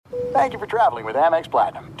Thank you for traveling with Amex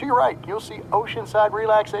Platinum. To your right, you'll see oceanside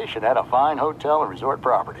relaxation at a fine hotel and resort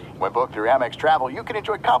property. When booked through Amex Travel, you can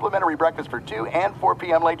enjoy complimentary breakfast for 2 and 4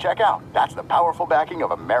 p.m. late checkout. That's the powerful backing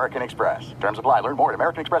of American Express. Terms apply. Learn more at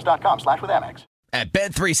americanexpress.com/withAmex. At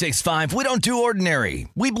Bet365, we don't do ordinary.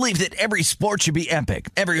 We believe that every sport should be epic.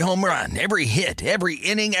 Every home run, every hit, every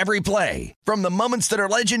inning, every play. From the moments that are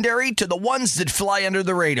legendary to the ones that fly under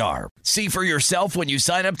the radar. See for yourself when you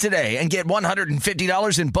sign up today and get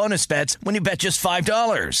 $150 in bonus bets when you bet just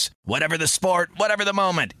 $5. Whatever the sport, whatever the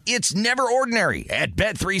moment, it's never ordinary at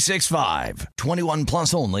Bet365. 21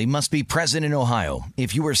 plus only. Must be present in Ohio.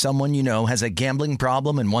 If you or someone you know has a gambling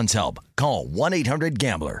problem and wants help, call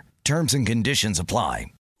 1-800-GAMBLER. Terms and conditions apply.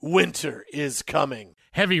 Winter is coming.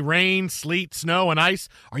 Heavy rain, sleet, snow, and ice.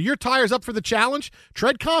 Are your tires up for the challenge?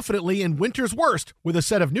 Tread confidently in winter's worst with a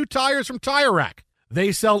set of new tires from Tire Rack.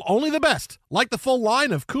 They sell only the best, like the full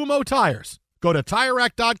line of Kumho tires. Go to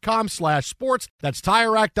TireRack.com/sports. That's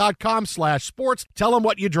TireRack.com/sports. Tell them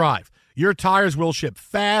what you drive. Your tires will ship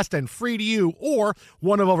fast and free to you or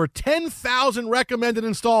one of over 10,000 recommended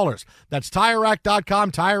installers. That's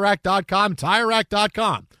TireRack.com, TireRack.com,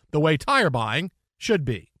 TireRack.com. The way tire buying should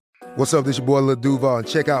be. What's up, this your boy Lil Duval, and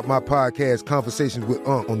check out my podcast, Conversations with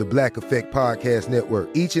Unc, on the Black Effect Podcast Network.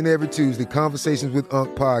 Each and every Tuesday, Conversations with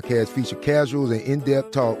Unc podcast feature casuals and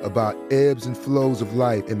in-depth talk about ebbs and flows of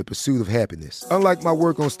life and the pursuit of happiness. Unlike my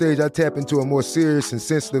work on stage, I tap into a more serious and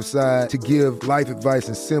sensitive side to give life advice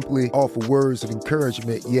and simply offer words of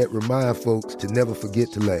encouragement, yet remind folks to never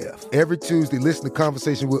forget to laugh. Every Tuesday, listen to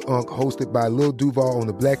Conversations with Unc, hosted by Lil Duval on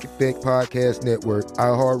the Black Effect Podcast Network,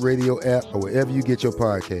 iHeartRadio app, or wherever you get your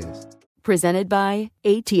podcasts. Presented by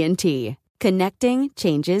AT&T. Connecting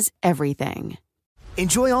changes everything.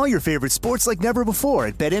 Enjoy all your favorite sports like never before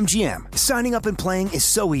at BetMGM. Signing up and playing is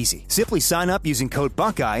so easy. Simply sign up using code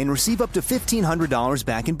Buckeye and receive up to $1,500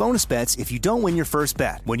 back in bonus bets if you don't win your first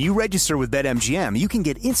bet. When you register with BetMGM, you can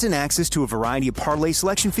get instant access to a variety of parlay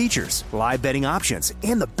selection features, live betting options,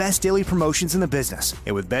 and the best daily promotions in the business.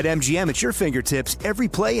 And with BetMGM at your fingertips, every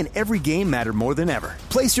play and every game matter more than ever.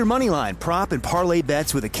 Place your moneyline, prop, and parlay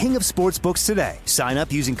bets with the king of sportsbooks today. Sign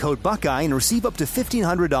up using code Buckeye and receive up to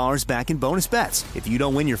 $1,500 back in bonus bets if you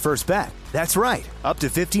don't win your first bet. That's right, up to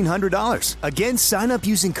 $1,500. Again, sign up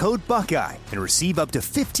using code Buckeye and receive up to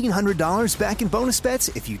 $1,500 back in bonus bets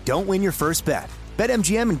if you don't win your first bet.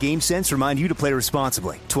 BetMGM and GameSense remind you to play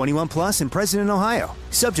responsibly. 21 plus and present in Ohio.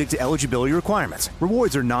 Subject to eligibility requirements.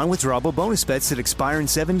 Rewards are non-withdrawable bonus bets that expire in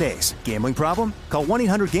 7 days. Gambling problem? Call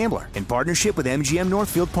 1-800-GAMBLER in partnership with MGM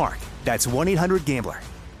Northfield Park. That's 1-800-GAMBLER.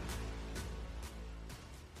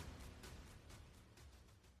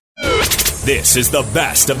 This is the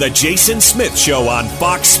best of the Jason Smith Show on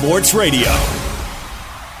Fox Sports Radio.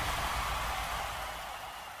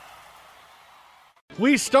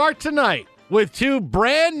 We start tonight with two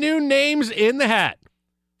brand new names in the hat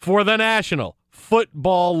for the National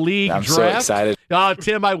Football League I'm draft. so excited. Oh,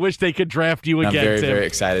 Tim, I wish they could draft you again, I'm Tim. very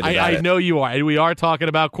excited about I it. know you are, and we are talking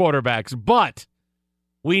about quarterbacks, but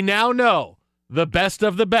we now know the best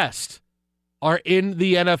of the best are in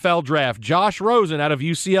the NFL draft. Josh Rosen out of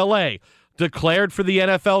UCLA declared for the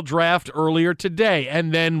NFL draft earlier today.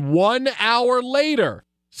 And then 1 hour later,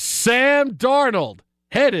 Sam Darnold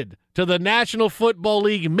headed to the National Football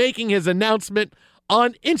League, making his announcement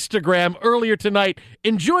on Instagram earlier tonight.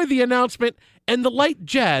 Enjoy the announcement and the light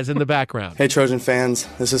jazz in the background. Hey Trojan fans,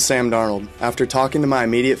 this is Sam Darnold. After talking to my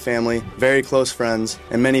immediate family, very close friends,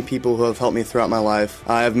 and many people who have helped me throughout my life,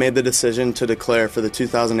 I have made the decision to declare for the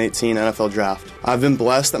 2018 NFL Draft. I've been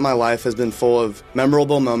blessed that my life has been full of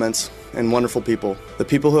memorable moments and wonderful people. The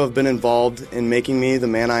people who have been involved in making me the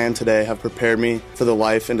man I am today have prepared me for the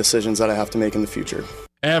life and decisions that I have to make in the future.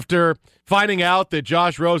 After finding out that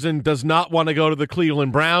Josh Rosen does not want to go to the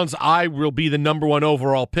Cleveland Browns, I will be the number 1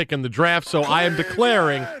 overall pick in the draft, so I am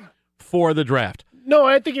declaring for the draft. No,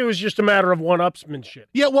 I think it was just a matter of one-upsmanship.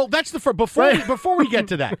 Yeah, well, that's the first. Before we get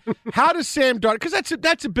to that, how does Sam Darnold? Because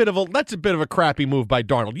that's a bit of a crappy move by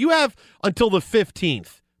Darnold. You have until the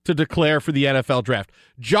 15th to declare for the NFL draft.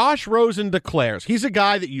 Josh Rosen declares. He's a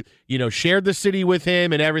guy that you know shared the city with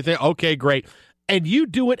him and everything. Okay, great. And you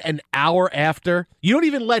do it an hour after. You don't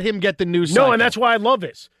even let him get the news cycle. No, and that's why I love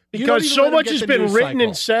this. Because so much has been written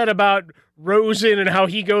and said about Rosen and how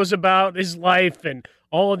he goes about his life and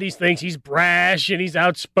all of these things. He's brash and he's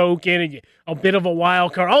outspoken and a bit of a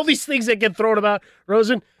wild card. All these things that get thrown about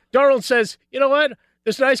Rosen. Darnold says, you know what?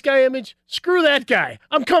 This nice guy image, screw that guy.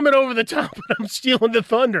 I'm coming over the top and I'm stealing the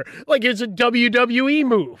thunder. Like it's a WWE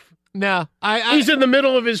move. No, he's in the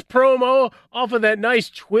middle of his promo off of that nice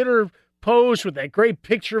Twitter post with that great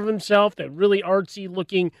picture of himself, that really artsy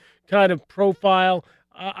looking kind of profile.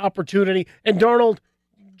 opportunity, and Darnold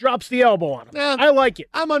drops the elbow on him. I like it.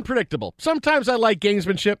 I'm unpredictable. Sometimes I like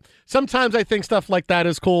gamesmanship. Sometimes I think stuff like that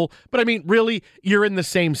is cool. But, I mean, really, you're in the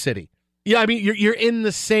same city. Yeah, I mean, you're in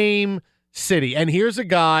the same city. And here's a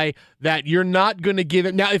guy that you're not going to give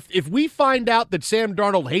it. Now, if we find out that Sam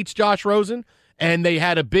Darnold hates Josh Rosen and they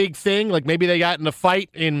had a big thing, like maybe they got in a fight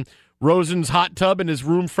in Rosen's hot tub in his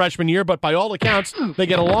room freshman year, but by all accounts, they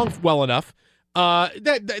get along well enough.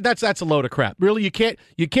 That's a load of crap. Really, you can't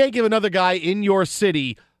give another guy in your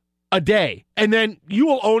city a day, and then you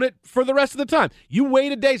will own it for the rest of the time. You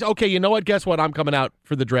wait a day. So, okay, you know what? Guess what? I'm coming out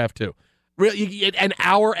for the draft too. Really, an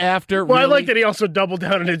hour after. Well, really? I like that he also doubled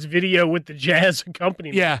down on his video with the Jazz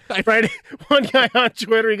accompaniment. Yeah. Right? One guy on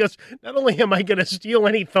Twitter, he goes, not only am I going to steal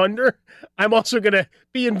any thunder, I'm also going to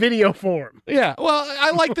be in video form. Yeah, well,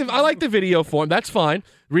 I like the video form. That's fine.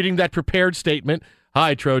 Reading that prepared statement.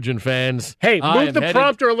 Hi, Trojan fans. Hey, move the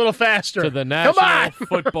prompter a little faster. To the National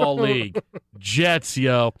Football League. Jets,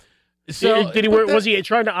 yo. So was he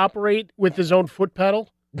trying to operate with his own foot pedal?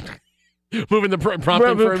 Moving the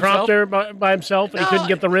prompter by himself, and he couldn't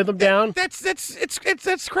get the rhythm down.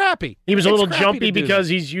 That's crappy. He was a little jumpy because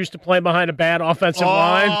he's used to playing behind a bad offensive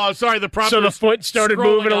line. Oh, sorry, the prompter. So the foot started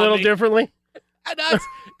moving a little differently.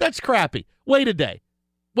 That's crappy. Wait a day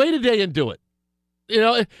and do it. You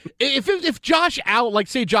know, if Josh Allen, like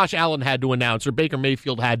say Josh Allen had to announce or Baker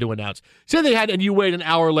Mayfield had to announce, say they had, and you wait an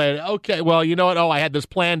hour later. Okay, well, you know what? Oh, I had this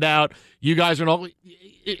planned out. You guys are all.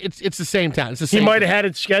 It's the same time. It's the same. He might have had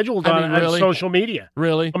it scheduled on social media.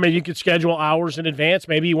 Really? I mean, you could schedule hours in advance.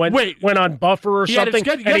 Maybe he went on buffer or something,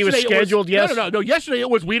 and he was scheduled. No. Yesterday it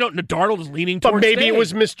was Darnold is leaning towards. But maybe it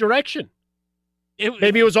was misdirection.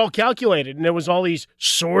 Maybe it was all calculated, and there was all these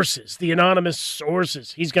sources, the anonymous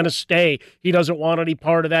sources. He's going to stay. He doesn't want any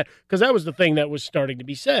part of that. Because that was the thing that was starting to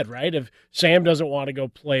be said, right? If Sam doesn't want to go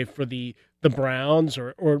play for the Browns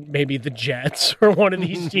or maybe the Jets or one of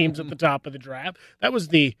these teams at the top of the draft, that was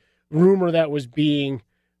the rumor that was being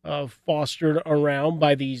fostered around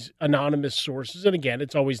by these anonymous sources. And again,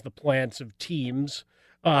 it's always the plants of teams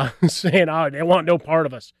saying, oh, they want no part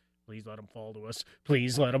of us. Please let him fall to us.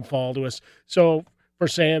 Please let him fall to us. So for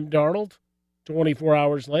Sam Darnold, 24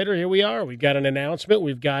 hours later, here we are. We've got an announcement.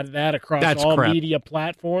 We've got that across media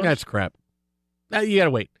platforms. That's crap. You got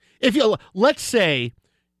to wait. Let's say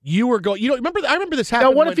you were going. I remember this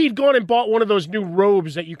happened. Now, what if he'd gone and bought one of those new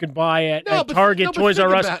robes that you can buy at Target, Toys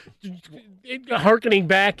R Us? Harkening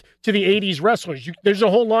back to the 80s wrestlers, there's a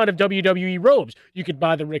whole line of WWE robes. You could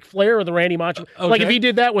buy the Ric Flair or the Randy Macho. Okay. Like if he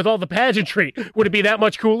did that with all the pageantry, would it be that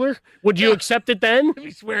much cooler? Would you accept it then?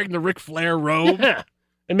 He's wearing the Ric Flair robe. Yeah.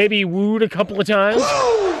 And maybe he wooed a couple of times.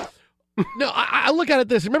 No, I look at it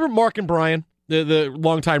this. Remember Mark and Brian, the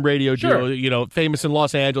longtime radio duo, famous in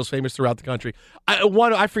Los Angeles, famous throughout the country.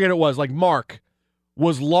 I forget it was, like Mark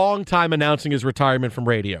was long time announcing his retirement from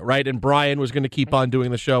radio, right? And Brian was going to keep on doing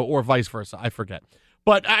the show, or vice versa. I forget.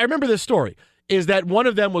 But I remember this story, is that one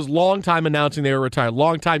of them was long time announcing they were retired,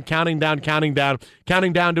 long time counting down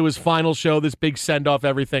to his final show, this big send-off,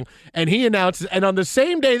 everything. And he announced, and on the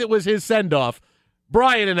same day that was his send-off,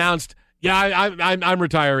 Brian announced, yeah, I'm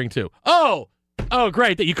retiring too. Oh,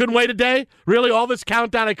 great. That you couldn't wait a day? Really? All this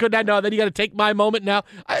countdown, I couldn't. No, then you got to take my moment now.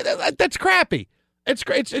 That's crappy. It's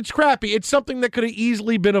crappy. It's something that could have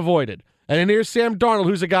easily been avoided. And then here's Sam Darnold,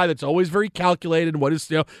 who's a guy that's always very calculated.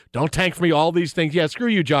 Don't tank for me, all these things. Yeah, screw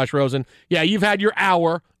you, Josh Rosen. Yeah, you've had your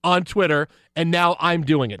hour on Twitter, and now I'm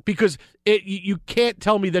doing it. Because you can't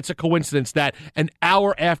tell me that's a coincidence that an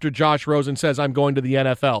hour after Josh Rosen says, I'm going to the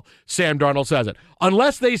NFL, Sam Darnold says it.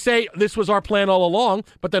 Unless they say, this was our plan all along,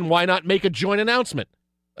 but then why not make a joint announcement?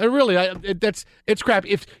 Really, it's crap.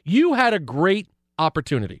 If you had a great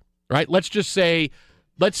opportunity, right? Let's say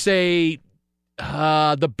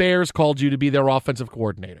the Bears called you to be their offensive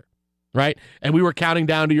coordinator, right? And we were counting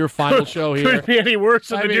down to your final show here. Couldn't be any worse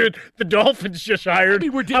than the Dolphins just hired.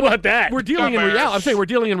 How about that? We're dealing in reality. I'm saying we're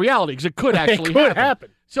dealing in reality because it could actually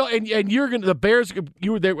happen. So, and you're going to, the Bears,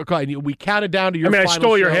 you were there, we counted down to your final show. I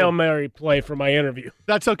stole your Hail Mary play for my interview.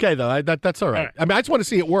 That's okay, though. That's all right. I mean, I just want to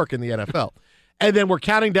see it work in the NFL. And then we're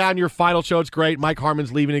counting down your final show. It's great. Mike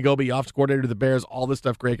Harmon's leaving to go be offensive coordinator to the Bears. All this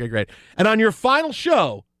stuff, great. And on your final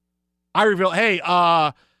show, I reveal, hey,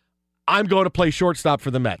 I'm going to play shortstop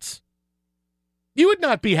for the Mets. You would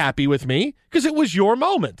not be happy with me because it was your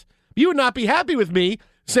moment. You would not be happy with me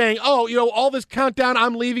saying, all this countdown,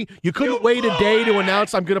 I'm leaving. You couldn't wait a day to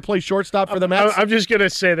announce I'm going to play shortstop for the Mets. I'm just going to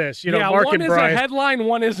say this. Mark one and is Brian. A headline,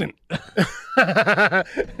 one isn't. Now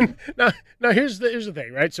here's the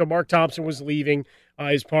thing, right? So Mark Thompson was leaving.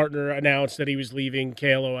 His partner announced that he was leaving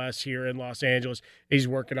KLOS here in Los Angeles. He's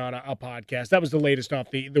working on a podcast. That was the latest off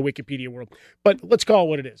the Wikipedia world. But let's call it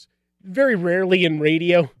what it is. Very rarely in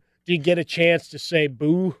radio do you get a chance to say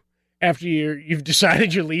boo after you've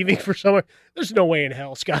decided you're leaving for somewhere. There's no way in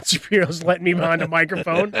hell Scott Shapiro's letting me behind a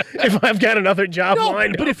microphone if I've got another job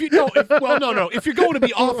lined up. But if you know, if you're going to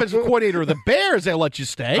be offensive coordinator of the Bears, they'll let you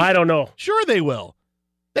stay. I don't know. Sure, they will.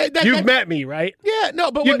 You've met me, right? Yeah, no,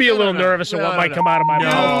 but you'd be a little nervous of what might come out of my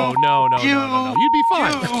mouth. No. You'd be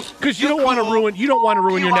fine because you don't want to ruin. You don't want to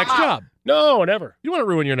ruin your next job. No, never. You want to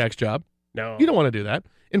ruin your next job. No, you don't want to do that.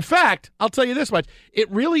 In fact, I'll tell you this much. It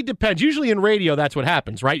really depends. Usually in radio, that's what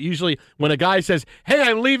happens, right? Usually when a guy says, "Hey,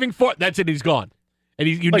 I'm leaving for," that's it. He's gone, and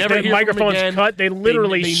you like never hear microphone's from him again. Cut. They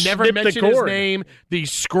literally they never snip mention the cord. his name. They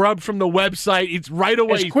scrubbed from the website. It's right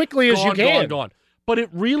away, as quickly as you can. Gone. But it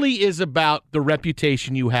really is about the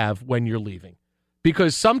reputation you have when you're leaving,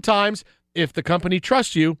 because sometimes if the company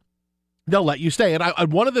trusts you, they'll let you stay.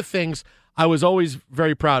 And one of the things I was always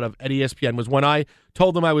very proud of at ESPN was when I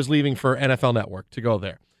told them I was leaving for NFL Network to go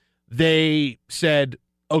there. They said,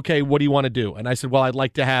 "Okay, what do you want to do?" And I said, "Well, I'd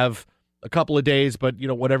like to have a couple of days, but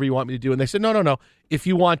whatever you want me to do." And they said, "No. If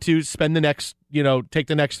you want to spend the next, take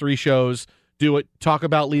the next 3 shows, do it. Talk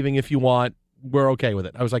about leaving if you want. We're okay with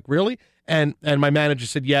it." I was like, "Really?" And my manager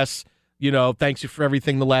said, "Yes. Thanks you for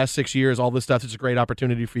everything the last 6 years. All this stuff. It's a great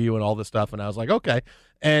opportunity for you and all this stuff." And I was like, "Okay."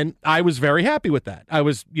 And I was very happy with that. I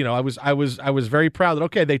was very proud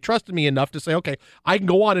that they trusted me enough to say, "Okay, I can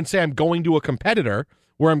go on and say I'm going to a competitor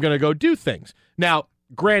where I'm going to go do things." Now,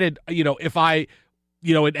 granted, if I,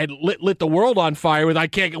 it lit the world on fire with I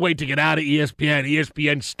can't wait to get out of ESPN.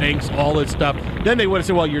 ESPN stinks, all this stuff. Then they would have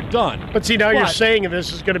said, "Well, you're done." But see, now you're saying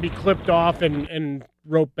this is going to be clipped off and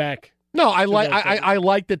roped back. No, I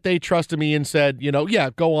like that they trusted me and said, yeah,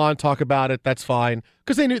 go on, talk about it. That's fine,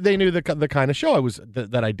 because they knew the kind of show I was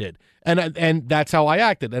that I did, and that's how I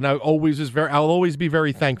acted, and I'll always be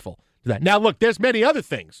very thankful to that. Now, look, there's many other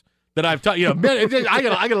things that I've taught I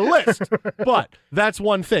got a list, but that's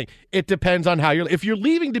one thing. It depends on how if you're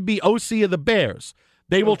leaving to be OC of the Bears,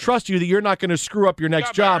 they will trust you that you're not going to screw up your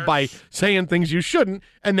next job by saying things you shouldn't,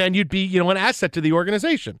 and then you'd be, an asset to the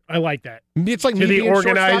organization. I like that. It's like to the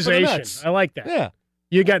organization. The I like that. Yeah.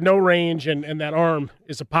 You got no range, and that arm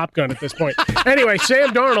is a pop gun at this point. Anyway, Sam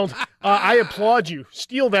Darnold, I applaud you.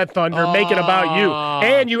 Steal that thunder, make it about you.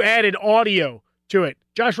 And you added audio to it.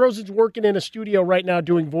 Josh Rosen's working in a studio right now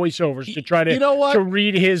doing voiceovers to try to, to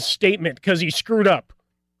read his statement because he screwed up.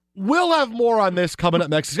 We'll have more on this coming up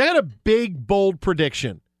next. I got a big, bold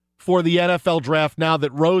prediction for the NFL draft now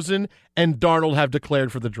that Rosen and Darnold have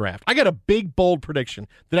declared for the draft. I got a big, bold prediction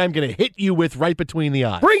that I'm going to hit you with right between the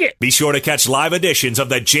eyes. Bring it! Be sure to catch live editions of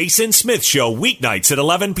The Jason Smith Show weeknights at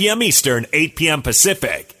 11 p.m. Eastern, 8 p.m.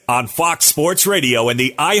 Pacific on Fox Sports Radio and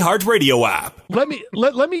the iHeartRadio app. Let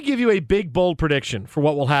me give you a big, bold prediction for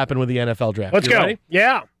what will happen with the NFL draft. Let's go. Ready?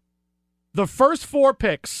 Yeah. The first 4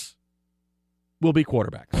 picks will be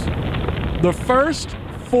quarterbacks. The first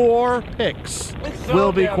 4 picks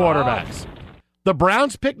will be quarterbacks. The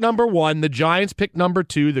Browns pick number 1, the Giants pick number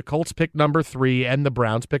 2, the Colts pick number 3, and the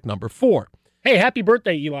Browns pick number 4. Hey, happy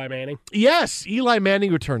birthday, Eli Manning. Yes, Eli Manning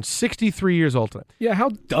who turned 63 years old today. Yeah, how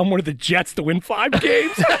dumb were the Jets to win 5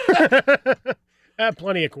 games?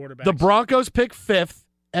 Plenty of quarterbacks. The Broncos pick 5th,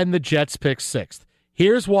 and the Jets pick 6th.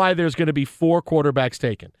 Here's why there's going to be 4 quarterbacks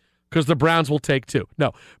taken. Because the Browns will take 2.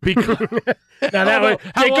 No, because now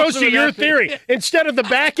it goes to your theory. Instead of the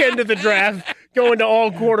back end of the draft going to all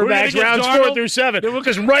quarterbacks, rounds 4 through 7,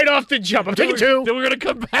 because right off the jump, I'm taking 2. Then we're going to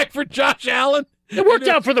come back for Josh Allen. It worked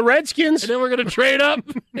out for the Redskins. And then we're going to trade up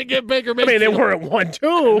and get Baker Mayfield. I mean, they were at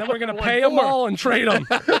 1-2. And then we're going to pay them all and trade them.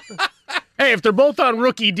 Hey, if they're both on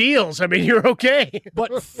rookie deals, I mean, you're okay.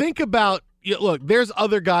 But think about, look, there's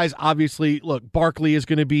other guys, obviously. Look, Barkley is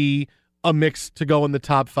going to be a mix to go in the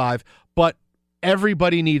top 5, but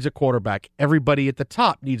everybody needs a quarterback. Everybody at the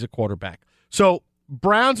top needs a quarterback. So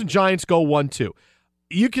Browns and Giants go 1-2.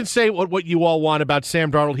 You can say what you all want about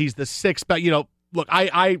Sam Darnold. He's the 6th, but look,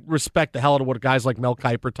 I respect the hell out of what guys like Mel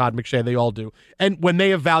Kiper, Todd McShay, they all do. And when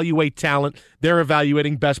they evaluate talent, they're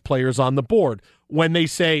evaluating best players on the board. When they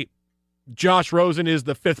say Josh Rosen is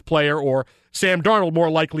the 5th player or Sam Darnold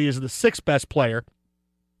more likely is the 6th best player,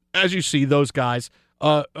 as you see, those guys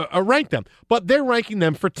rank them, but they're ranking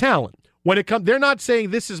them for talent. When it comes, they're not saying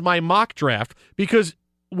this is my mock draft, because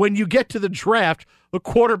when you get to the draft, the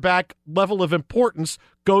quarterback level of importance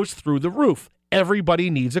goes through the roof. Everybody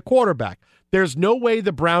needs a quarterback. There's no way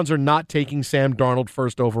the Browns are not taking Sam Darnold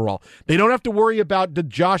 1st overall. They don't have to worry about the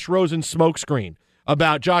Josh Rosen smokescreen,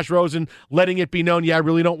 about Josh Rosen letting it be known, I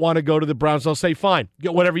really don't want to go to the Browns. They'll say, fine,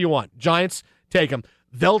 get whatever you want. Giants, take him.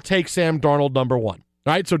 They'll take Sam Darnold number 1.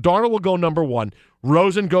 All right, so Darnold will go number 1.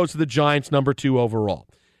 Rosen goes to the Giants number 2 overall.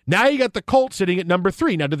 Now you got the Colts sitting at number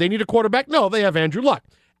 3. Now, do they need a quarterback? No, they have Andrew Luck.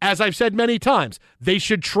 As I've said many times, they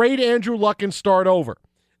should trade Andrew Luck and start over.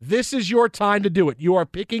 This is your time to do it. You are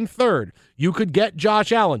picking 3rd. You could get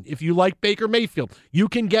Josh Allen. If you like Baker Mayfield, you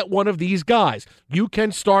can get one of these guys. You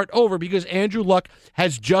can start over because Andrew Luck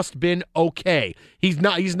has just been okay. He's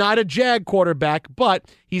not a Jag quarterback,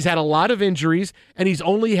 but he's had a lot of injuries, and he's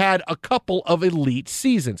only had a couple of elite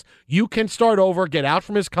seasons. You can start over, get out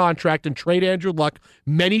from his contract, and trade Andrew Luck.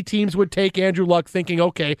 Many teams would take Andrew Luck thinking,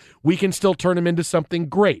 okay, we can still turn him into something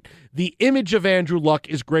great. The image of Andrew Luck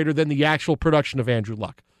is greater than the actual production of Andrew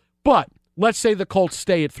Luck. But let's say the Colts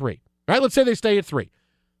stay at 3. Right? Let's say they stay at 3.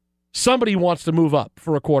 Somebody wants to move up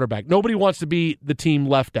for a quarterback. Nobody wants to be the team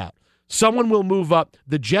left out. Someone will move up.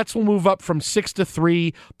 The Jets will move up from 6 to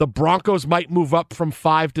 3. The Broncos might move up from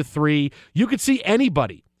 5 to 3. You could see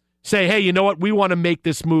anybody say, hey, you know what? We want to make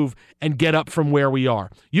this move and get up from where we are.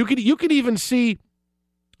 You could even see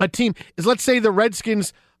a team, let's say the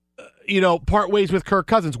Redskins, part ways with Kirk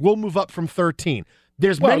Cousins. We'll move up from 13.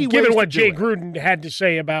 There's many ways given what to do Jay it. Gruden had to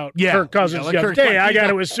say about Kirk Cousins the other day, I got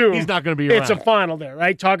to assume he's not going to be around. It's a final there,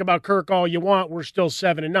 right? Talk about Kirk all you want. We're still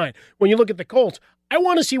 7-9. When you look at the Colts, I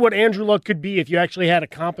want to see what Andrew Luck could be if you actually had a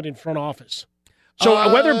competent front office.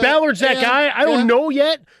 So whether Ballard's that guy, I don't know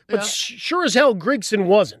yet, but sure as hell Grigson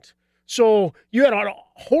wasn't. So you had a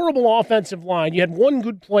horrible offensive line. You had one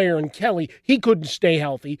good player in Kelly. He couldn't stay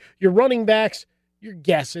healthy. Your running backs, you're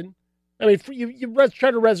guessing. I mean, you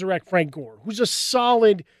try to resurrect Frank Gore, who's a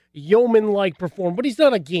solid yeoman-like performer, but he's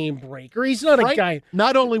not a game breaker. He's not a guy.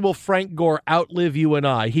 Not only will Frank Gore outlive you and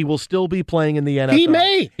I, he will still be playing in the NFL. He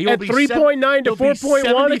may. At 3.9 to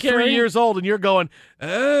 4.1 a carry. Years old, and you're going,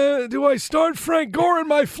 do I start Frank Gore in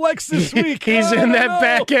my flex this week? He's in that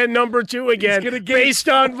back end number 2 again, based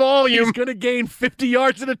on volume. He's going to gain 50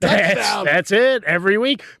 yards and a touchdown. That's it, every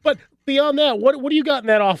week. But beyond that, what do you got in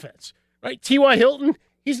that offense? Right? T.Y. Hilton,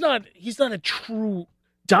 he's not a true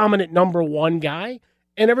dominant number 1 guy.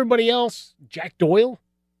 And everybody else, Jack Doyle,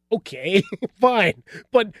 okay, fine.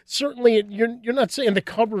 But certainly you're not saying the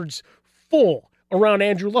cupboard's full around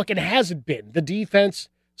Andrew Luck. It hasn't been. The defense,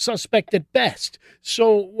 suspect at best.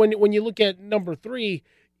 So when you look at number 3,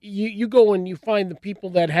 you go and you find the people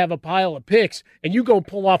that have a pile of picks, and you go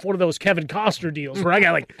pull off one of those Kevin Costner deals where I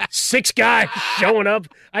got like 6 guys showing up.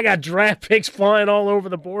 I got draft picks flying all over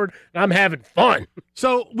the board, and I'm having fun.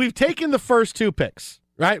 So we've taken the first 2 picks.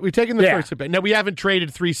 Right? We've taken the first 2 picks. Now, we haven't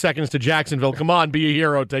traded 3 seconds to Jacksonville. Come on, be a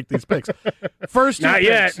hero. Take these picks. First 2 Not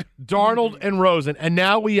picks, yet. Darnold and Rosen. And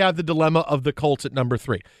now we have the dilemma of the Colts at number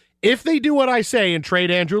 3. If they do what I say and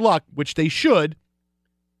trade Andrew Luck, which they should,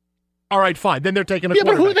 all right, fine. Then they're taking a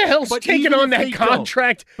quarterback. But who the hell's taking on that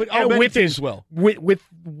contract with his will. With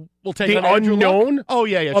we'll take the unknown? Oh,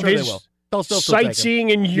 yeah, sure they will. They'll still sightseeing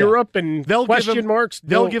in Europe and question marks.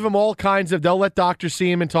 They'll give him all kinds of. They'll let doctors see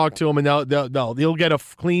him and talk to him, and they'll get a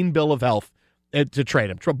clean bill of health to trade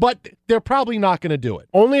him. But they're probably not going to do it.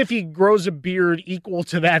 Only if he grows a beard equal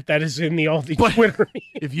to that is in all the Twitter.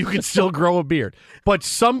 If you can still grow a beard, but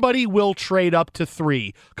somebody will trade up to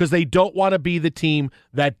 3 because they don't want to be the team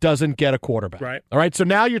that doesn't get a quarterback. Right. All right. So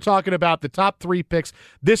now you're talking about the top 3 picks.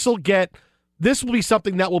 This will be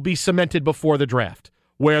something that will be cemented before the draft,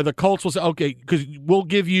 where the Colts will say, okay, because we'll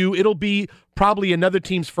give you, it'll be probably another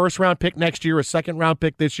team's first-round pick next year, a second-round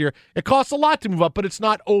pick this year. It costs a lot to move up, but it's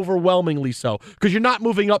not overwhelmingly so, because you're not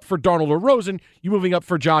moving up for Darnold or Rosen, you're moving up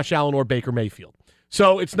for Josh Allen or Baker Mayfield.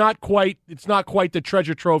 So it's not quite the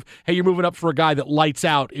treasure trove. Hey, you're moving up for a guy that lights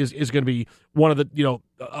out is going to be one of the,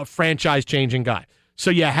 a franchise-changing guy.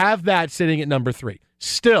 So you have that sitting at number 3.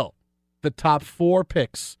 Still, the top 4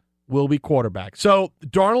 picks will be quarterback. So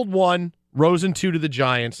Darnold 1, Rosen 2 to the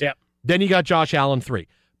Giants. Yep. Then you got Josh Allen 3.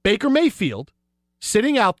 Baker Mayfield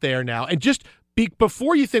sitting out there now. And just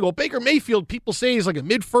before you think, well, Baker Mayfield, people say he's like a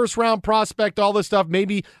mid-first round prospect, all this stuff,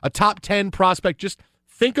 maybe a top 10 prospect. Just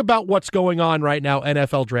think about what's going on right now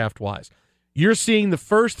NFL draft-wise. You're seeing the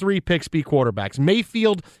first 3 picks be quarterbacks.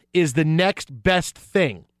 Mayfield is the next best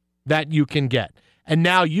thing that you can get. And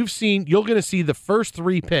now you're going to see the first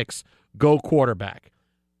 3 picks go quarterback.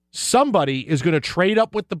 Somebody is going to trade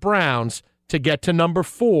up with the Browns to get to number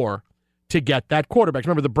 4 to get that quarterback.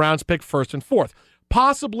 Remember, the Browns pick 1st and 4th.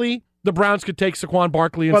 Possibly the Browns could take Saquon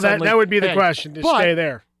Barkley. And that would be the question, to stay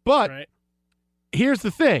there. But here's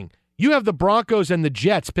the thing. You have the Broncos and the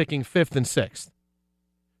Jets picking 5th and 6th.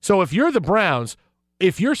 So if you're the Browns,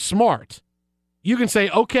 if you're smart, you can say,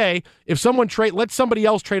 okay, if let somebody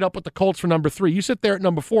else trade up with the Colts for number 3. You sit there at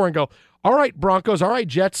number 4 and go, all right, Broncos, all right,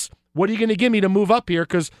 Jets, what are you going to give me to move up here?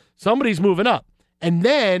 Because somebody's moving up. And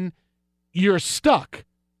then you're stuck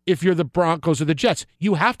if you're the Broncos or the Jets.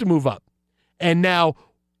 You have to move up. And now,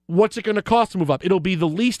 what's it going to cost to move up? It'll be the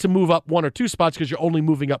least to move up 1 or 2 spots because you're only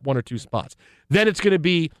moving up 1 or 2 spots. Then it's going to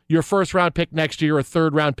be your first-round pick next year, a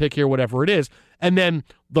third-round pick here, whatever it is. And then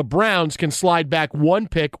the Browns can slide back 1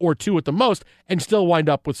 pick or 2 at the most and still wind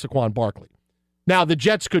up with Saquon Barkley. Now, the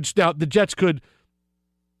Jets could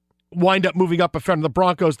wind up moving up in front of the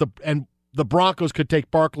Broncos, and the Broncos could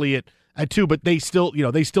take Barkley at 2, but they still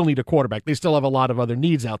need a quarterback. They still have a lot of other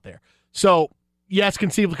needs out there. So, yes,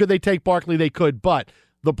 conceivably, could they take Barkley? They could, but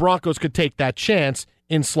the Broncos could take that chance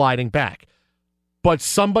in sliding back. But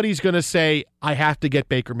somebody's going to say, I have to get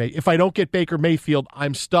Baker Mayfield. If I don't get Baker Mayfield,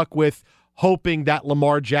 I'm stuck with hoping that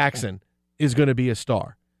Lamar Jackson is going to be a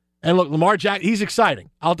star. And look, Lamar Jackson, he's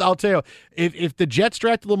exciting. I'll tell you, if the Jets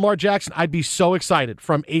drafted Lamar Jackson, I'd be so excited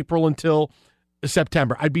from April until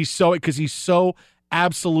September. I'd be so, because he's so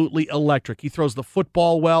absolutely electric. He throws the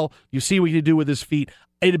football well. You see what he can do with his feet.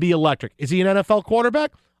 It'd be electric. Is he an NFL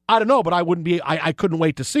quarterback? I don't know, but I couldn't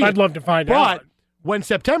wait to see it. I'd love to find out. But when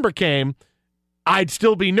September came, I'd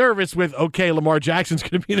still be nervous with, okay, Lamar Jackson's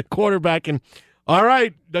going to be the quarterback. And all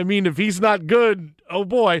right, I mean, if he's not good, oh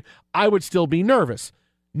boy, I would still be nervous.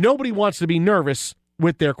 Nobody wants to be nervous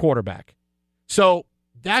with their quarterback. So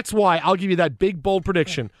that's why I'll give you that big, bold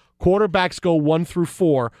prediction. Quarterbacks go 1 through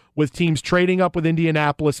 4 with teams trading up with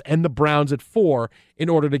Indianapolis and the Browns at 4 in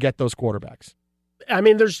order to get those quarterbacks. I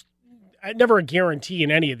mean, there's never a guarantee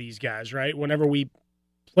in any of these guys, right? Whenever we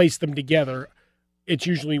place them together, it's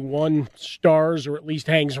usually one stars or at least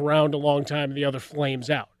hangs around a long time and the other flames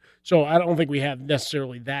out. So I don't think we have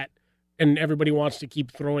necessarily that. And everybody wants to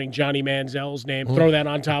keep throwing Johnny Manziel's name, throw that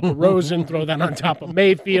on top of Rosen, throw that on top of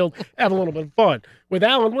Mayfield, have a little bit of fun. With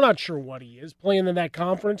Allen, we're not sure what he is playing in that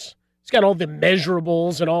conference. He's got all the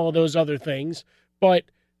measurables and all of those other things, but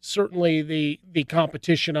certainly the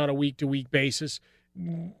competition on a week-to-week basis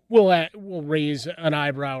will raise an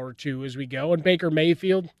eyebrow or two as we go. And Baker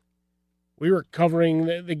Mayfield, we were covering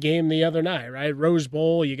the game the other night, right? Rose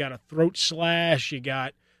Bowl, you got a throat slash, you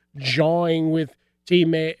got jawing with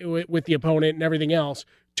teammate with the opponent and everything else,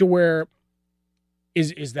 to where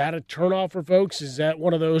is that a turnoff for folks? Is that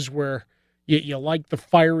one of those where you like the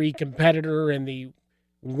fiery competitor and the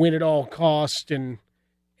win at all cost and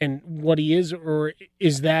what he is, or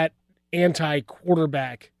is that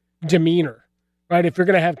anti-quarterback demeanor, right? If you're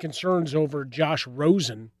going to have concerns over Josh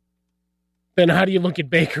Rosen, then how do you look at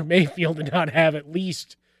Baker Mayfield and not have at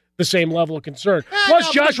least the same level of concern?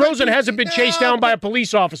 Plus, Josh Rosen hasn't been chased down by a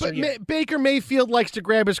police officer yet. Baker Mayfield likes to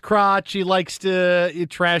grab his crotch. He likes to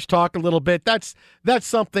trash talk a little bit. That's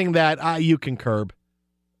something that you can curb.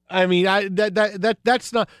 I mean,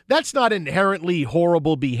 that's not inherently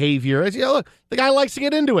horrible behavior. Look, the guy likes to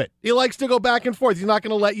get into it. He likes to go back and forth. He's not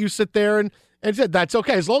going to let you sit there and said that's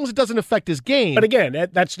okay as long as it doesn't affect his game. But again,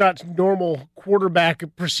 that's not normal quarterback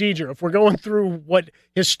procedure. If we're going through what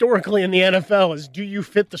historically in the NFL is, do you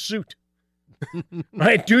fit the suit?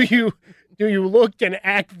 Right? Do you look and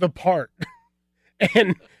act the part?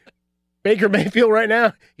 And Baker Mayfield right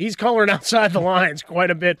now, he's coloring outside the lines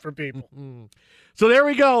quite a bit for people. So there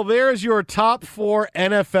we go. There's your top 4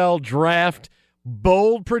 NFL draft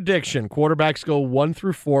bold prediction. Quarterbacks go 1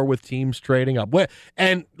 through 4 with teams trading up.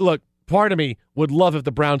 And look, part of me would love if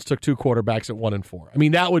the Browns took 2 quarterbacks at 1 and 4. I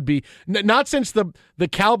mean, that would be not since the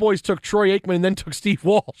Cowboys took Troy Aikman and then took Steve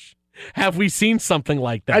Walsh. Have we seen something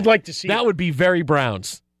like that? I'd like to see that. Would be very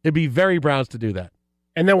Browns. It'd be very Browns to do that.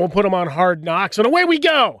 And then we'll put them on Hard Knocks, and away we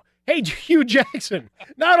go. Hey, Hugh Jackson,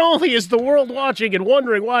 not only is the world watching and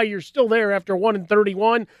wondering why you're still there after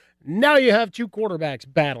 1-31, now you have 2 quarterbacks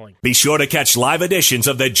battling. Be sure to catch live editions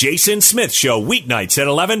of The Jason Smith Show weeknights at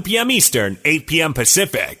 11 p.m. Eastern, 8 p.m.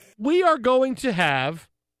 Pacific. We are going to have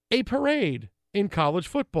a parade in college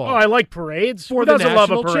football. Oh, I like parades. For the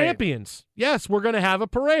national champions. Yes, we're going to have a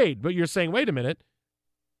parade. But you're saying, wait a minute,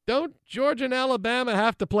 don't Georgia and Alabama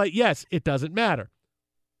have to play? Yes, it doesn't matter.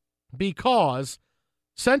 Because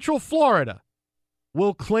Central Florida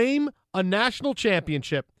will claim a national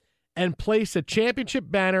championship and place a championship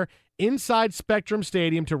banner inside Spectrum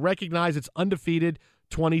Stadium to recognize its undefeated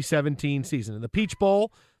 2017 season. In the Peach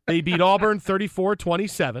Bowl, they beat Auburn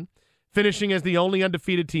 34-27, finishing as the only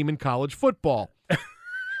undefeated team in college football.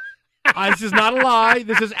 This is not a lie.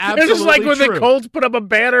 This is absolutely true. This is like when the Colts put up a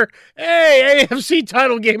banner, hey, AFC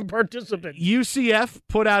title game participant. UCF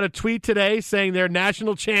put out a tweet today saying they're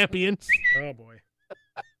national champions. Oh, boy.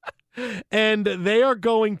 And they are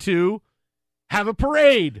going to have a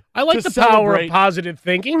parade. I like the power of positive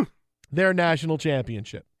thinking. Their national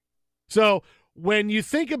championship. So when you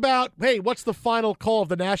think about, hey, what's the final call of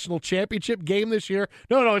the national championship game this year?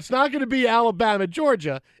 No, it's not going to be Alabama,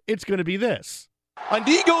 Georgia. It's going to be this. A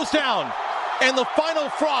knee goes down, and the final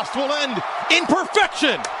frost will end in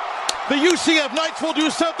perfection. The UCF Knights will do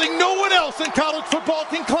something no one else in college football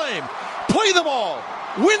can claim. Play them all,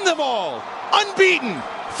 win them all, unbeaten,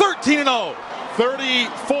 13-0,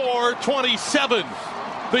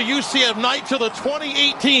 34-27. The UCF Knights are the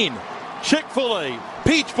 2018 Chick-fil-A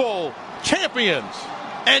Peach Bowl champions.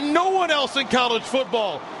 And no one else in college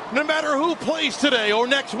football, no matter who plays today or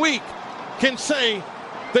next week, can say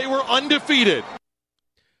they were undefeated.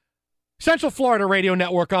 Central Florida Radio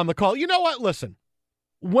Network on the call. You know what? Listen,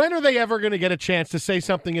 when are they ever going to get a chance to say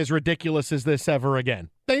something as ridiculous as this ever again?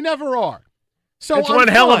 They never are. So it's one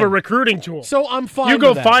hell of a recruiting tool. So I'm fine. You go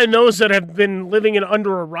with that. find those that have been living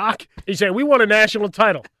under a rock. You say, we want a national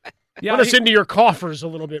title. Yeah, Put us into your coffers a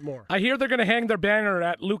little bit more. I hear they're going to hang their banner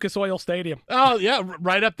at Lucas Oil Stadium. Oh, yeah,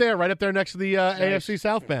 right up there next to the AFC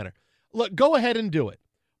South banner. Look, go ahead and do it,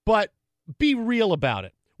 but be real about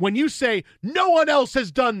it. When you say no one else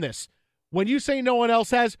has done this, when you say no one else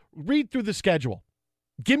has, read through the schedule.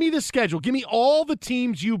 Give me the schedule. Give me all the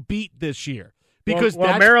teams you beat this year. Because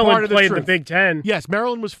that's Maryland part of the played truth. in the Big Ten. Yes,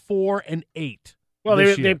 Maryland was 4-8. Well,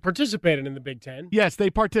 they participated in the Big Ten. Yes, they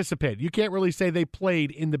participated. You can't really say they played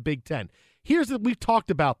in the Big Ten. We've talked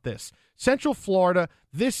about this. Central Florida,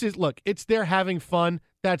 it's they're having fun.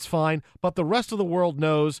 That's fine. But the rest of the world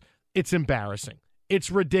knows it's embarrassing. It's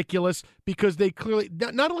ridiculous because they clearly,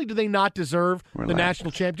 not only do they not deserve the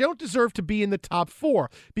national champ, they don't deserve to be in the top 4.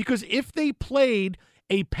 Because if they played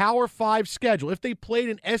a Power 5 schedule, if they played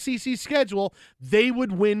an SEC schedule, they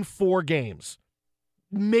would win 4 games,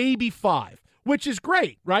 maybe 5, which is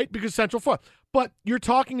great, right? Because Central Florida. But you're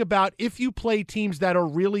talking about if you play teams that are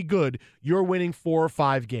really good, you're winning 4 or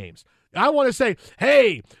 5 games. I want to say,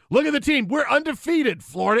 hey, look at the team. We're undefeated.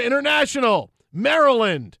 Florida International,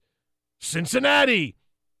 Maryland, Cincinnati,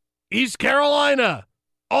 East Carolina,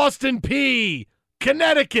 Austin Peay,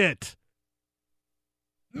 Connecticut,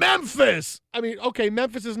 Memphis. I mean, okay,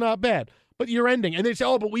 Memphis is not bad, but you're ending. And they say,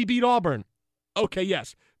 oh, but we beat Auburn. Okay,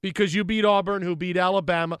 yes, because you beat Auburn, who beat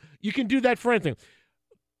Alabama. You can do that for anything.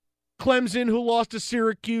 Clemson, who lost to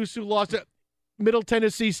Syracuse, who lost to Middle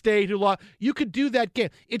Tennessee State, who lost. You could do that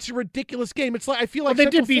game. It's a ridiculous game. It's like I feel like they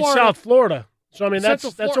did beat South Florida. So, I mean, that's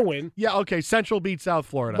a win. Yeah, okay, Central beat South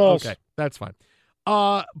Florida. Bulls. Okay, that's fine.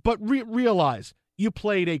 But realize you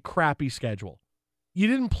played a crappy schedule. You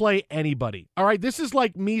didn't play anybody. All right, this is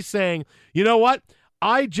like me saying, you know what?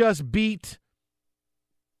 I just beat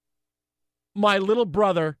my little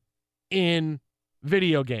brother in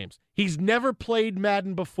video games. He's never played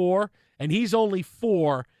Madden before, and he's only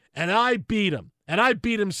 4, and I beat him. And I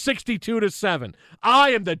beat him 62-7.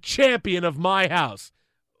 I am the champion of my house.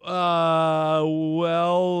 Well,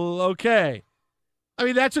 okay. I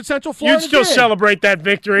mean, that's what Central Florida You'd still did. celebrate that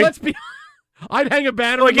victory. Let's be I'd hang a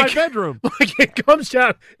banner in my bedroom. Like it comes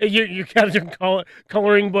down, you got your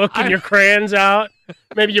coloring book and your crayons out.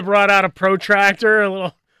 Maybe you brought out a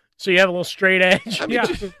protractor, so you have a little straight edge. I mean,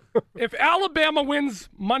 if Alabama wins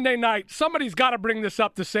Monday night, somebody's got to bring this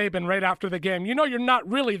up to Saban right after the game. You know you're not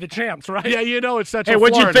really the champs, right? Yeah, you know it's Central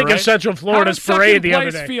Florida. Hey, what'd you think right? of Central Florida's parade the other day? How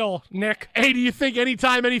does second place feel, Nick? Hey, do you think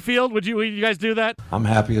anytime, any field, would you guys do that? I'm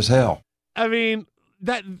happy as hell. I mean,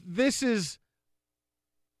 this is...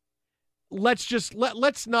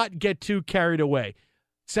 Let's not get too carried away.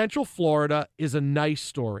 Central Florida is a nice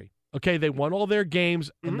story. Okay, they won all their games,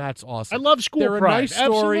 and that's awesome. I love school They're pride. A nice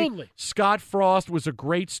story. Absolutely. Scott Frost was a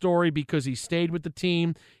great story because he stayed with the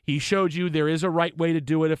team. He showed you there is a right way to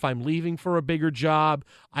do it. If I'm leaving for a bigger job,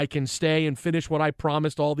 I can stay and finish what I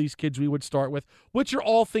promised all these kids we would start with, which are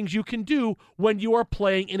all things you can do when you are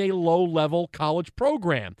playing in a low-level college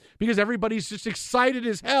program because everybody's just excited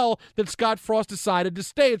as hell that Scott Frost decided to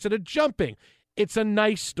stay instead of jumping. It's a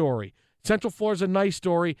nice story. Central Florida's a nice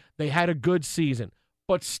story. They had a good season.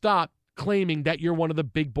 But stop claiming that you're one of the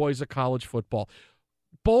big boys of college football.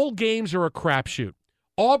 Bowl games are a crapshoot.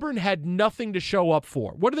 Auburn had nothing to show up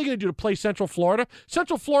for. What are they going to do to play Central Florida?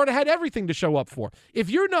 Central Florida had everything to show up for. If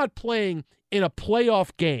you're not playing in a playoff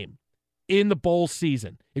game in the bowl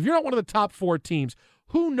season, if you're not one of the top 4 teams,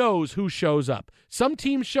 who knows who shows up? Some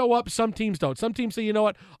teams show up, some teams don't. Some teams say, you know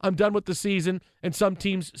what, I'm done with the season, and some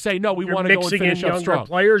teams say, no, we want to go and finish up strong.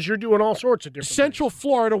 Players, you're doing all sorts of different Central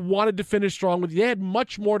Florida wanted to finish strong with you. They had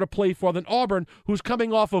much more to play for than Auburn, who's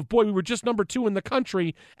coming off of, we were just number 2 in the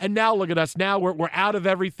country, and now look at us. Now we're out of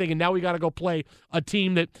everything, and now we got to go play a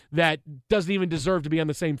team that doesn't even deserve to be on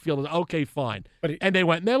the same field. Okay, fine. And they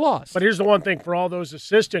went and they lost. But here's the one thing for all those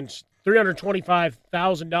assistants,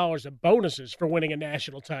 $325,000 of bonuses for winning a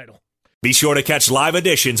national title. Be sure to catch live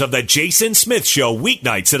editions of The Jason Smith Show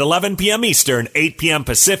weeknights at 11 p.m. Eastern, 8 p.m.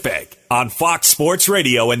 Pacific on Fox Sports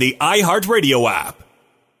Radio and the iHeartRadio app.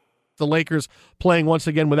 The Lakers playing once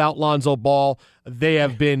again without Lonzo Ball. They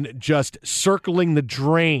have been just circling the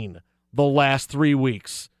drain the last 3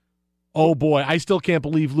 weeks. Oh, boy. I still can't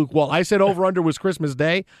believe Luke Walton. I said over-under was Christmas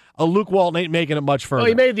Day. Luke Walton ain't making it much further. Oh,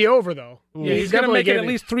 he made the over, though. Yeah, he's going to make it at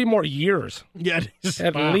least 3 more years. Yeah,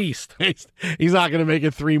 at least. He's not going to make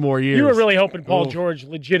it 3 more years. You were really hoping Paul George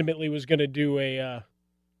legitimately was going to do a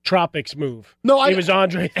Tropics move. No, he was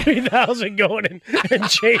Andre 3000 going and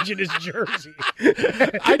changing his jersey in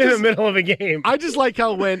the middle of a game. I just like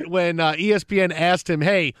how when ESPN asked him,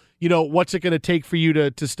 hey, what's it going to take for you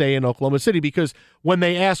to stay in Oklahoma City? Because when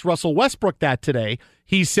they asked Russell Westbrook that today,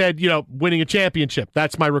 he said, winning a championship.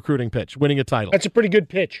 That's my recruiting pitch, winning a title. That's a pretty good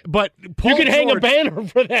pitch. But Paul you could George, hang a banner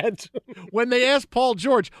for that. When they asked Paul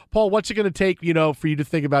George, Paul, what's it going to take, for you to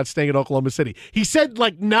think about staying at Oklahoma City? He said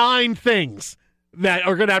like 9 things that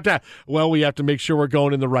are going to have well, we have to make sure we're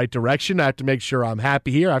going in the right direction. I have to make sure I'm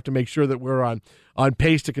happy here. I have to make sure that we're on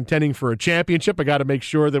pace to contending for a championship. I got to make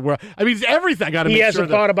sure that it's everything. I got to make sure he hasn't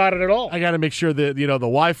thought about it at all. I got to make sure that, the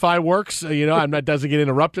Wi-Fi works, doesn't get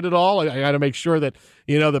interrupted at all. I got to make sure that,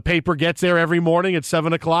 the paper gets there every morning at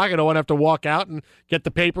 7 o'clock. I don't want to have to walk out and get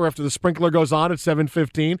the paper after the sprinkler goes on at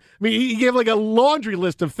 7:15. I mean, he gave like a laundry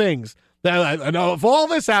list of things that I know if all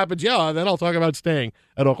this happens, then I'll talk about staying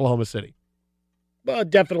at Oklahoma City. Well,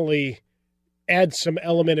 definitely adds some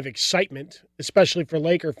element of excitement, especially for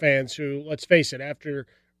Laker fans who, let's face it, after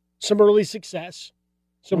some early success,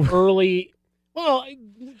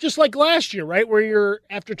 just like last year, right, where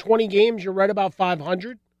after 20 games, you're right about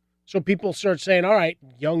 500. So people start saying, all right,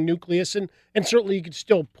 young nucleus, and certainly you could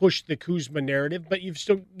still push the Kuzma narrative, but you've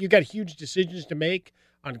got huge decisions to make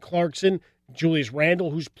on Clarkson, Julius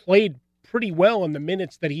Randle, who's played pretty well in the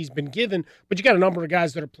minutes that he's been given, but you got a number of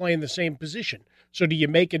guys that are playing the same position. So do you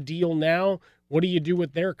make a deal now? What do you do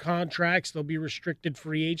with their contracts? They'll be restricted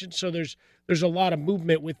free agents. So there's a lot of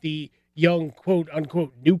movement with the young, quote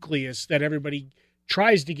unquote, nucleus that everybody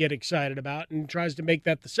tries to get excited about and tries to make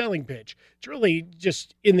that the selling pitch. It's really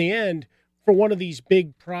just, in the end, for one of these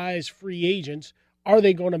big prize free agents, are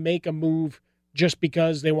they going to make a move just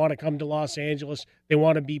because they want to come to Los Angeles? They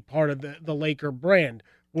want to be part of the Laker brand.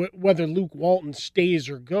 Whether Luke Walton stays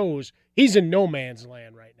or goes, he's in no man's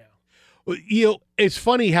land right now. It's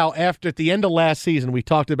funny how at the end of last season, we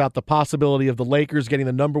talked about the possibility of the Lakers getting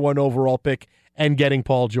the number 1 overall pick and getting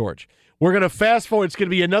Paul George. We're going to fast forward. It's going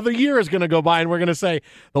to be another year is going to go by, and we're going to say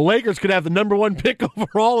the Lakers could have the number 1 pick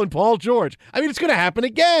overall in Paul George. I mean, it's going to happen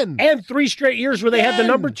again. And 3 straight years where they had the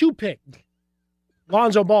number 2 pick.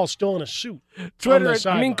 Lonzo Ball still in a suit. Twitter,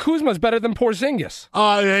 Kuzma's better than Porzingis.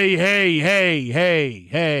 Hey.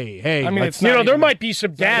 I mean, it's there might be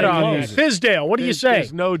some data on that. Fizdale, what do you say?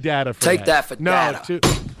 There's no data for Take that for data. Too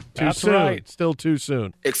That's soon. right. Still too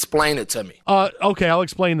soon. Explain it to me. Okay, I'll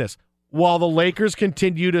explain this. While the Lakers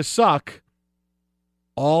continue to suck,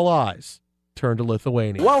 all eyes turn to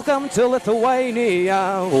Lithuania. Welcome to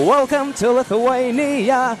Lithuania. Welcome to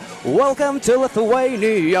Lithuania. Welcome to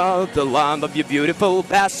Lithuania, the land of your beautiful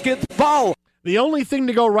basketball. The only thing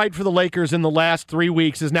to go right for the Lakers in the last 3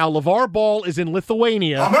 weeks is now LeVar Ball is in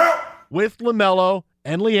Lithuania with LaMelo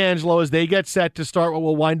and LiAngelo as they get set to start what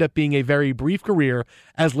will wind up being a very brief career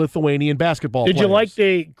as Lithuanian basketball players. Did you like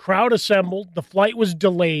the crowd assembled? The flight was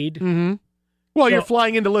delayed. Mm-hmm. Well, you're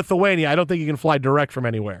flying into Lithuania. I don't think you can fly direct from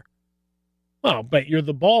anywhere. Well, but you're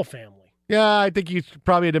the Ball family. Yeah, I think you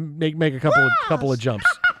probably had to make a couple of jumps.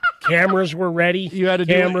 Cameras were ready. You had to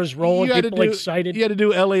cameras rolling. People excited. You had to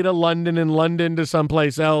do L.A. to London and London to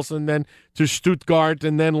someplace else, and then to Stuttgart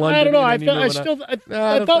and then London. I don't know.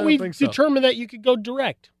 I thought we determined that you could go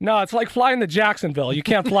direct. No, it's like flying to Jacksonville. You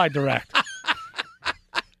can't fly direct.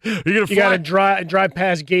 You got to drive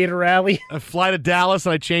past Gator Alley. I fly to Dallas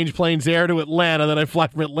and I change planes air to Atlanta. Then I fly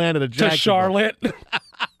from Atlanta to Jacksonville. To Charlotte.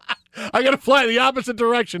 I got to fly the opposite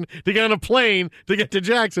direction to get on a plane to get to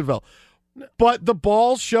Jacksonville. But the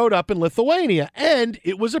Balls showed up in Lithuania, and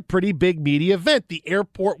it was a pretty big media event. The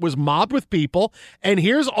airport was mobbed with people, and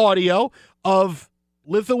here's audio of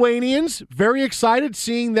Lithuanians very excited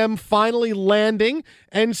seeing them finally landing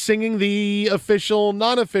and singing the official,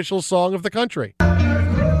 non-official song of the country.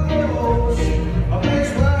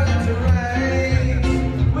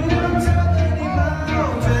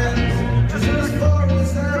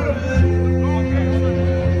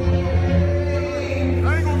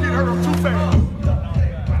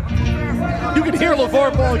 Hear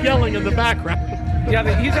LeVar Ball yelling in the background.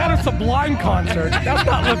 Yeah, he's at a Sublime concert. That's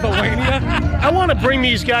not Lithuania. I want to bring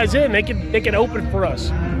these guys in. They can open for us.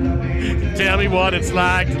 Tell me what it's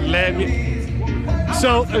like to let me.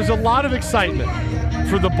 So there's a lot of excitement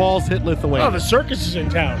for the Balls Hit Lithuania. Oh, the circus is in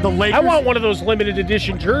town. The Lakers, I want one of those limited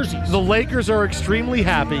edition jerseys. The Lakers are extremely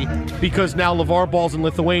happy because now LeVar Ball's in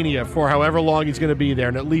Lithuania for however long he's going to be there,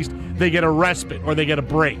 and at least they get a respite or they get a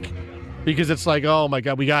break because it's like, oh my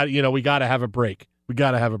God, we got to have a break. We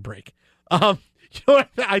got to have a break.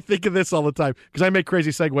 I think of this all the time because I make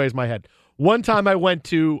crazy segues in my head. One time I went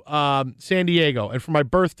to San Diego, and for my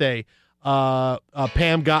birthday,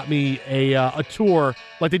 Pam got me a tour,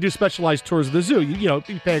 like they do specialized tours of the zoo. You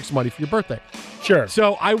pay extra money for your birthday. Sure.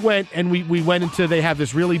 So I went, and we went into, they have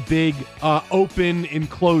this really big open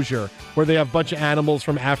enclosure where they have a bunch of animals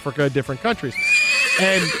from Africa, different countries.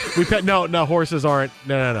 And we pet, no, horses aren't,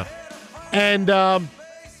 no. And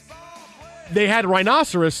they had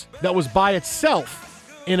rhinoceros that was by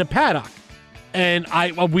itself in a paddock. And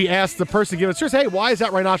we asked the person to give us, hey, why is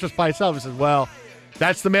that rhinoceros by itself? He said, well,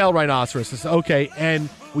 that's the male rhinoceros. I said, okay. And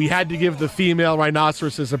we had to give the female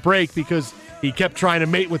rhinoceroses a break because he kept trying to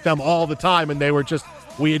mate with them all the time, and they were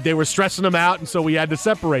stressing him out, and so we had to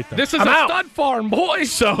separate them. This is a stud farm,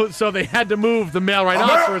 boys. So they had to move the male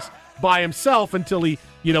rhinoceros by himself until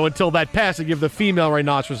that passed, and give the female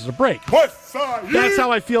rhinoceros a break. That's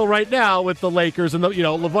how I feel right now with the Lakers and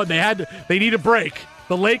LeVar. They need a break.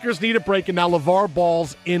 The Lakers need a break, and now LeVar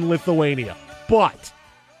Ball's in Lithuania. But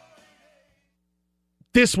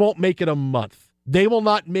this won't make it a month. They will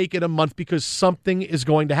not make it a month because something is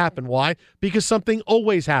going to happen. Why? Because something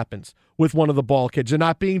always happens with one of the Ball kids. They're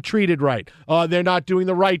not being treated right. They're not doing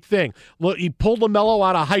the right thing. Look, he pulled LaMelo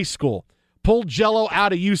out of high school, pulled Jello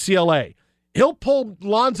out of UCLA. He'll pull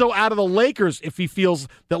Lonzo out of the Lakers if he feels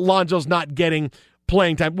that Lonzo's not getting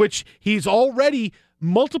playing time, which he's already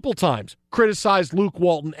multiple times criticized Luke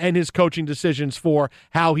Walton and his coaching decisions for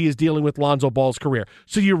how he is dealing with Lonzo Ball's career.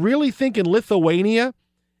 So you really think in Lithuania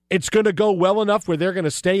it's going to go well enough where they're going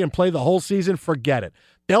to stay and play the whole season? Forget it.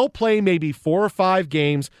 They'll play maybe 4 or 5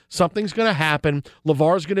 games. Something's going to happen.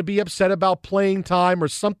 LeVar's going to be upset about playing time or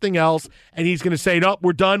something else, and he's going to say, no,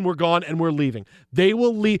 we're done, we're gone, and we're leaving. They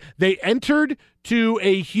will leave. They entered to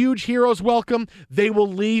a huge hero's welcome. They will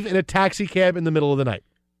leave in a taxi cab in the middle of the night.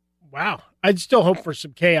 Wow. I'd still hope for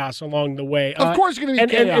some chaos along the way. Of course it's going to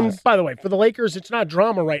be chaos. And by the way, for the Lakers, it's not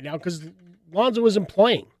drama right now because Lonzo isn't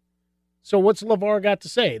playing. So what's LeVar got to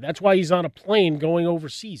say? That's why he's on a plane going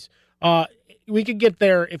overseas. We could get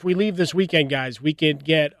there if we leave this weekend, guys. We could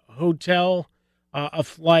get a hotel, a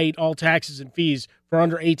flight, all taxes and fees for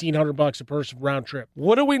under $1,800 a person round trip.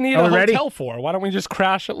 What do we need a hotel for? Why don't we just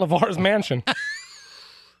crash at LeVar's mansion?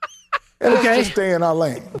 Let's just stay in our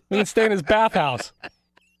lane. We can stay in his bathhouse.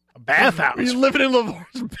 A bathhouse? He's living in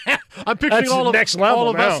LeVar's bath. I'm picturing all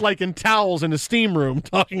of us like in towels in a steam room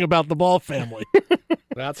talking about the Ball family.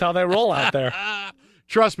 That's how they roll out there.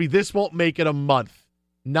 Trust me, this won't make it a month.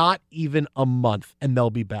 Not even a month, and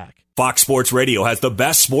they'll be back. Fox Sports Radio has the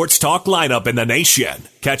best sports talk lineup in the nation.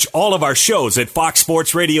 Catch all of our shows at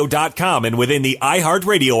foxsportsradio.com and within the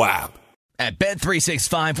iHeartRadio app. At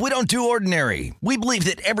Bet365, we don't do ordinary. We believe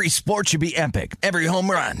that every sport should be epic. Every home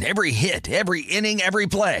run, every hit, every inning, every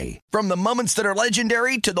play. From the moments that are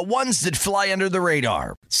legendary to the ones that fly under the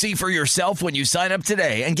radar. See for yourself when you sign up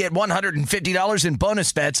today and get $150 in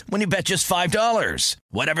bonus bets when you bet just $5.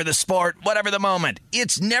 Whatever the sport, whatever the moment,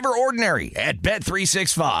 it's never ordinary at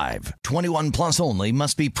Bet365. 21 plus only.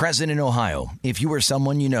 Must be present in Ohio. If you or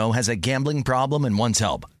someone you know has a gambling problem and wants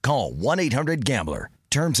help, call 1-800-GAMBLER.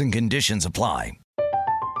 Terms and conditions apply.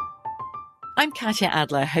 I'm Katya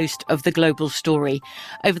Adler, host of The Global Story.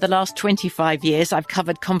 Over the last 25 years, I've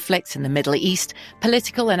covered conflicts in the Middle East,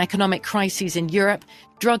 political and economic crises in Europe,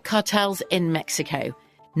 drug cartels in Mexico.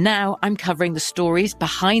 Now I'm covering the stories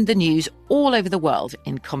behind the news all over the world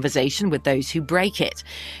in conversation with those who break it.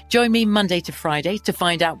 Join me Monday to Friday to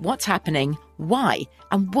find out what's happening, why,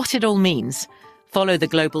 and what it all means. Follow The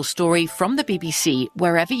Global Story from the BBC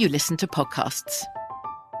wherever you listen to podcasts.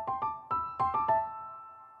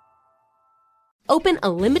 Open a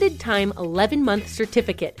limited-time 11-month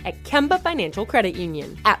certificate at Kemba Financial Credit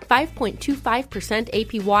Union. At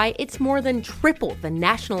 5.25% APY, it's more than triple the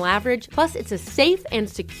national average, plus it's a safe and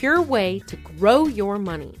secure way to grow your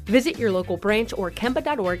money. Visit your local branch or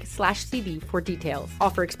kemba.org/cd for details.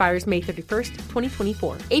 Offer expires May 31st,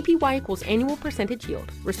 2024. APY equals annual percentage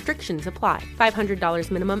yield. Restrictions apply.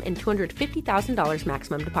 $500 minimum and $250,000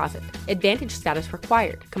 maximum deposit. Advantage status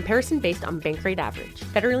required. Comparison based on bank rate average.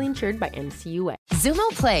 Federally insured by NCUA. Xumo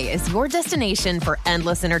Play is your destination for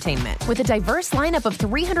endless entertainment. With a diverse lineup of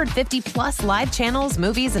 350 plus live channels,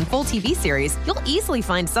 movies, and full TV series, you'll easily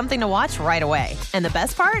find something to watch right away. And the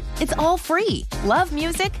best part? It's all free. Love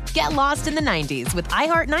music? Get lost in the 90s with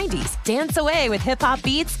iHeart 90s, dance away with hip-hop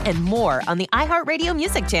beats, and more on the iHeartRadio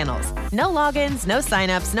music channels. No logins, no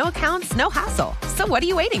signups, no accounts, no hassle. So what are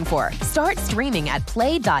you waiting for? Start streaming at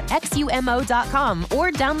play.xumo.com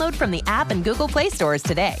or download from the app and Google Play stores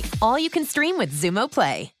today. All you can stream with Xumo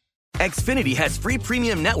Play. Xfinity has free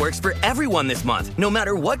premium networks for everyone this month, no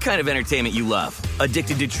matter what kind of entertainment you love.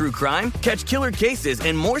 Addicted to true crime? Catch killer cases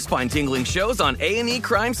and more spine-tingling shows on A&E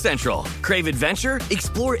Crime Central. Crave adventure?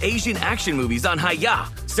 Explore Asian action movies on Hi-Ya.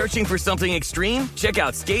 Searching for something extreme? Check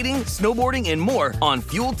out skating, snowboarding, and more on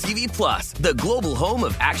Fuel TV Plus, the global home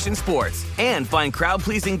of action sports. And find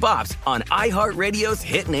crowd-pleasing bops on iHeartRadio's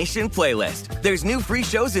Hit Nation playlist. There's new free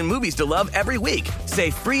shows and movies to love every week. Say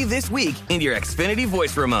free this week in your Xfinity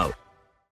voice remote.